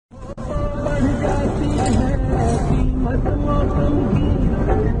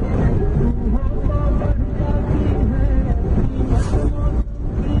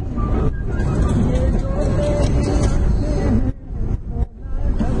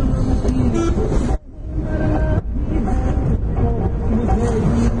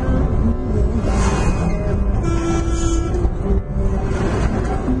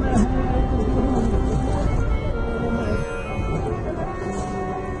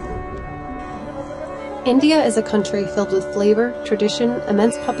India is a country filled with flavor, tradition,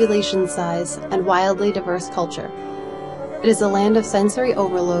 immense population size, and wildly diverse culture. It is a land of sensory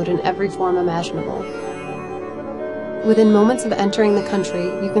overload in every form imaginable. Within moments of entering the country,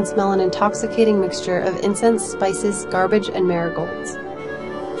 you can smell an intoxicating mixture of incense, spices, garbage, and marigolds.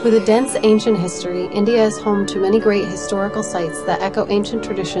 With a dense ancient history, India is home to many great historical sites that echo ancient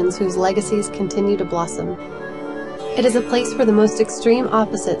traditions whose legacies continue to blossom. It is a place where the most extreme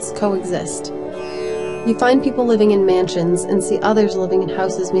opposites coexist. You find people living in mansions and see others living in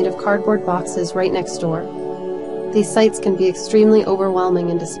houses made of cardboard boxes right next door. These sights can be extremely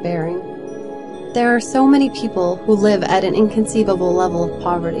overwhelming and despairing. There are so many people who live at an inconceivable level of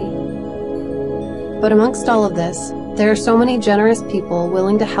poverty. But amongst all of this, there are so many generous people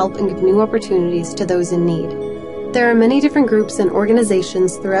willing to help and give new opportunities to those in need. There are many different groups and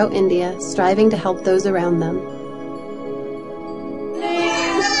organizations throughout India striving to help those around them.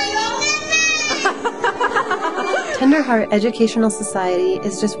 Tender Heart Educational Society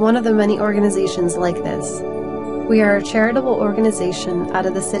is just one of the many organizations like this. We are a charitable organization out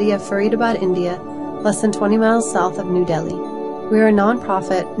of the city of Faridabad, India, less than 20 miles south of New Delhi. We are a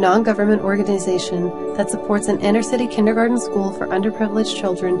non-profit, non-government organization that supports an inner-city kindergarten school for underprivileged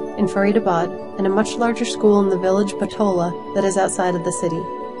children in Faridabad and a much larger school in the village Bhatola that is outside of the city.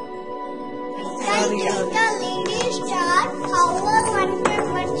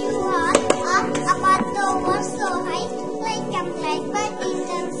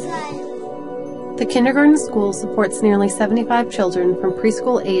 The kindergarten school supports nearly 75 children from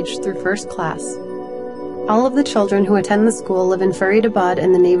preschool age through first class. All of the children who attend the school live in Faridabad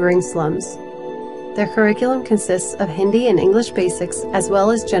and the neighboring slums. Their curriculum consists of Hindi and English basics as well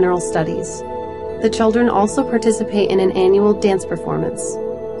as general studies. The children also participate in an annual dance performance.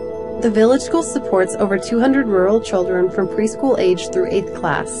 The village school supports over 200 rural children from preschool age through 8th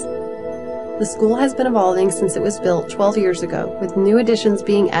class. The school has been evolving since it was built 12 years ago, with new additions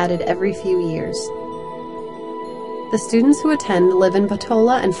being added every few years. The students who attend live in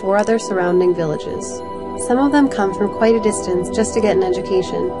Bhatola and 4 other surrounding villages. Some of them come from quite a distance just to get an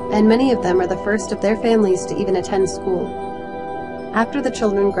education, and many of them are the first of their families to even attend school. After the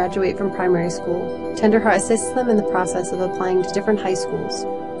children graduate from primary school, Tender Heart assists them in the process of applying to different high schools.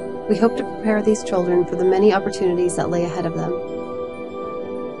 We hope to prepare these children for the many opportunities that lay ahead of them.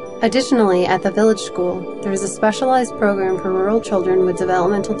 Additionally, at the village school, there is a specialized program for rural children with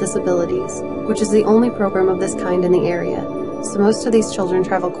developmental disabilities, which is the only program of this kind in the area, so most of these children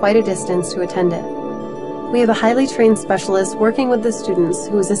travel quite a distance to attend it. We have a highly trained specialist working with the students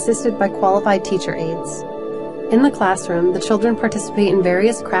who is assisted by qualified teacher aides. In the classroom, the children participate in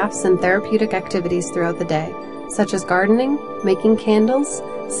various crafts and therapeutic activities throughout the day, such as gardening, making candles,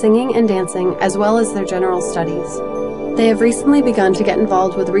 singing and dancing, as well as their general studies. They have recently begun to get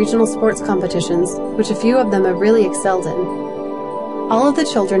involved with regional sports competitions, which a few of them have really excelled in. All of the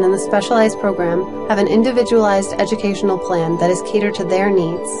children in the specialized program have an individualized educational plan that is catered to their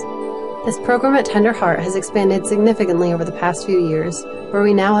needs. This program at Tender Heart has expanded significantly over the past few years, where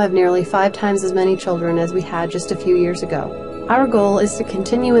we now have nearly 5 times as many children as we had just a few years ago. Our goal is to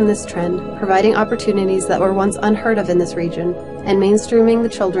continue in this trend, providing opportunities that were once unheard of in this region, and mainstreaming the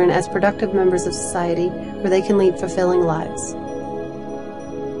children as productive members of society where they can lead fulfilling lives.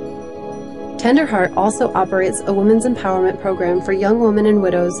 Tender Heart also operates a women's empowerment program for young women and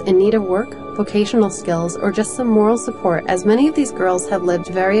widows in need of work, vocational skills, or just some moral support, as many of these girls have lived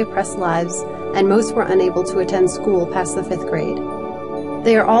very oppressed lives and most were unable to attend school past the 5th grade.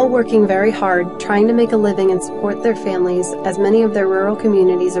 They are all working very hard, trying to make a living and support their families, as many of their rural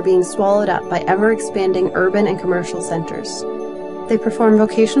communities are being swallowed up by ever-expanding urban and commercial centers. They perform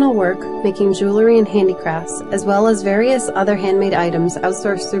vocational work, making jewelry and handicrafts, as well as various other handmade items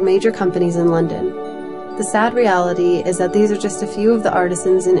outsourced through major companies in London. The sad reality is that these are just a few of the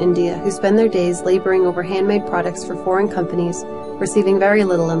artisans in India who spend their days laboring over handmade products for foreign companies, receiving very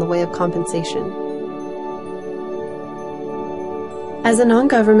little in the way of compensation. As a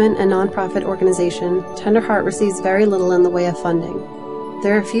non-government and non-profit organization, Tender Heart receives very little in the way of funding.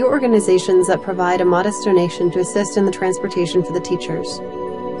 There are few organizations that provide a modest donation to assist in the transportation for the teachers.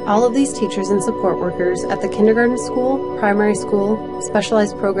 All of these teachers and support workers at the kindergarten school, primary school,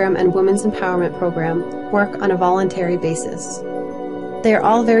 specialized program, and women's empowerment program work on a voluntary basis. They are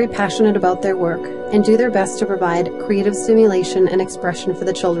all very passionate about their work and do their best to provide creative stimulation and expression for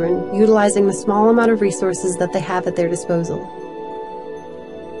the children, utilizing the small amount of resources that they have at their disposal.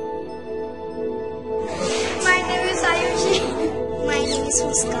 My name is Ayushi. My name is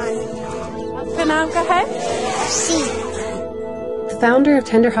Muskan. आपका नाम क्या है? C. The founder of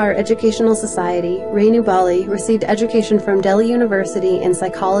Tender Heart Educational Society, Renu Bali, received education from Delhi University in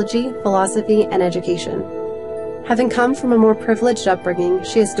psychology, philosophy, and education. Having come from a more privileged upbringing,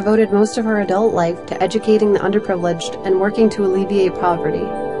 she has devoted most of her adult life to educating the underprivileged and working to alleviate poverty.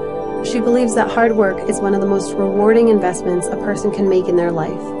 She believes that hard work is one of the most rewarding investments a person can make in their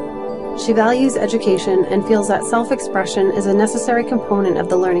life. She values education and feels that self-expression is a necessary component of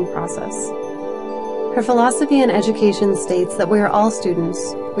the learning process. Her philosophy in education states that we are all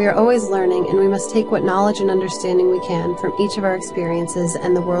students, we are always learning, and we must take what knowledge and understanding we can from each of our experiences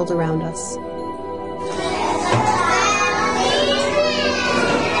and the world around us.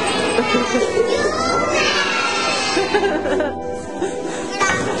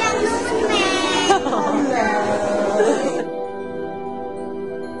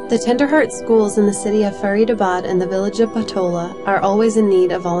 The Tender Heart schools in the city of Faridabad and the village of Bhatola are always in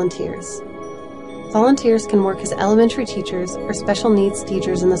need of volunteers. Volunteers can work as elementary teachers or special needs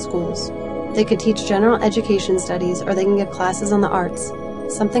teachers in the schools. They could teach general education studies, or they can give classes on the arts,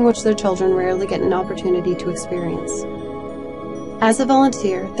 something which their children rarely get an opportunity to experience. As a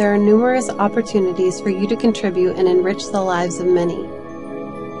volunteer, there are numerous opportunities for you to contribute and enrich the lives of many.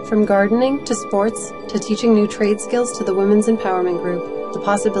 From gardening to sports to teaching new trade skills to the women's empowerment group, the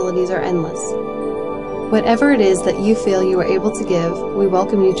possibilities are endless. Whatever it is that you feel you are able to give, we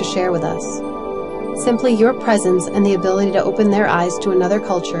welcome you to share with us. Simply your presence and the ability to open their eyes to another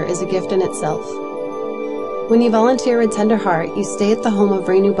culture is a gift in itself. When you volunteer with Tender Heart, you stay at the home of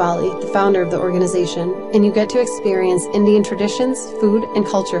Renu Bali, the founder of the organization, and you get to experience Indian traditions, food, and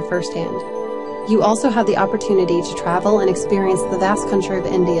culture firsthand. You also have the opportunity to travel and experience the vast country of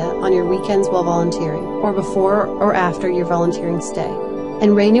India on your weekends while volunteering, or before or after your volunteering stay.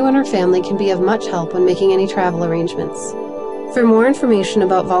 And Renu and her family can be of much help when making any travel arrangements. For more information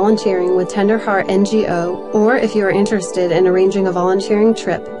about volunteering with Tender Heart NGO, or if you are interested in arranging a volunteering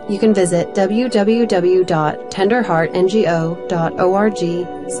trip, you can visit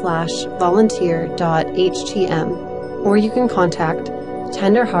www.tenderheartngo.org/volunteer.htm, or you can contact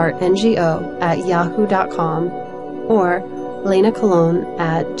tenderheartngo@yahoo.com or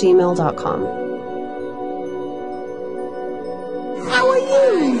lenacologne@gmail.com. How are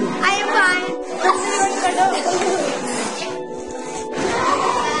you? I am fine.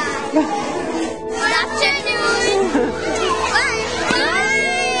 Good afternoon. Bye.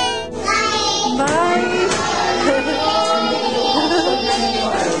 Bye.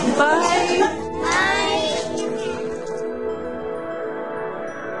 Bye.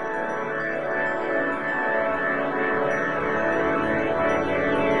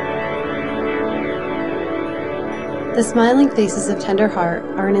 The smiling faces of Tender Heart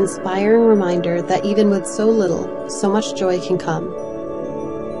are an inspiring reminder that even with so little, so much joy can come.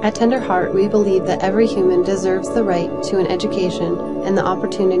 At Tender Heart, we believe that every human deserves the right to an education and the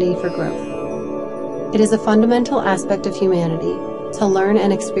opportunity for growth. It is a fundamental aspect of humanity to learn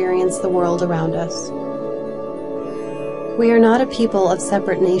and experience the world around us. We are not a people of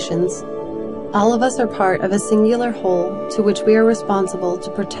separate nations. All of us are part of a singular whole to which we are responsible to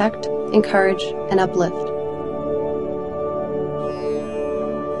protect, encourage, and uplift.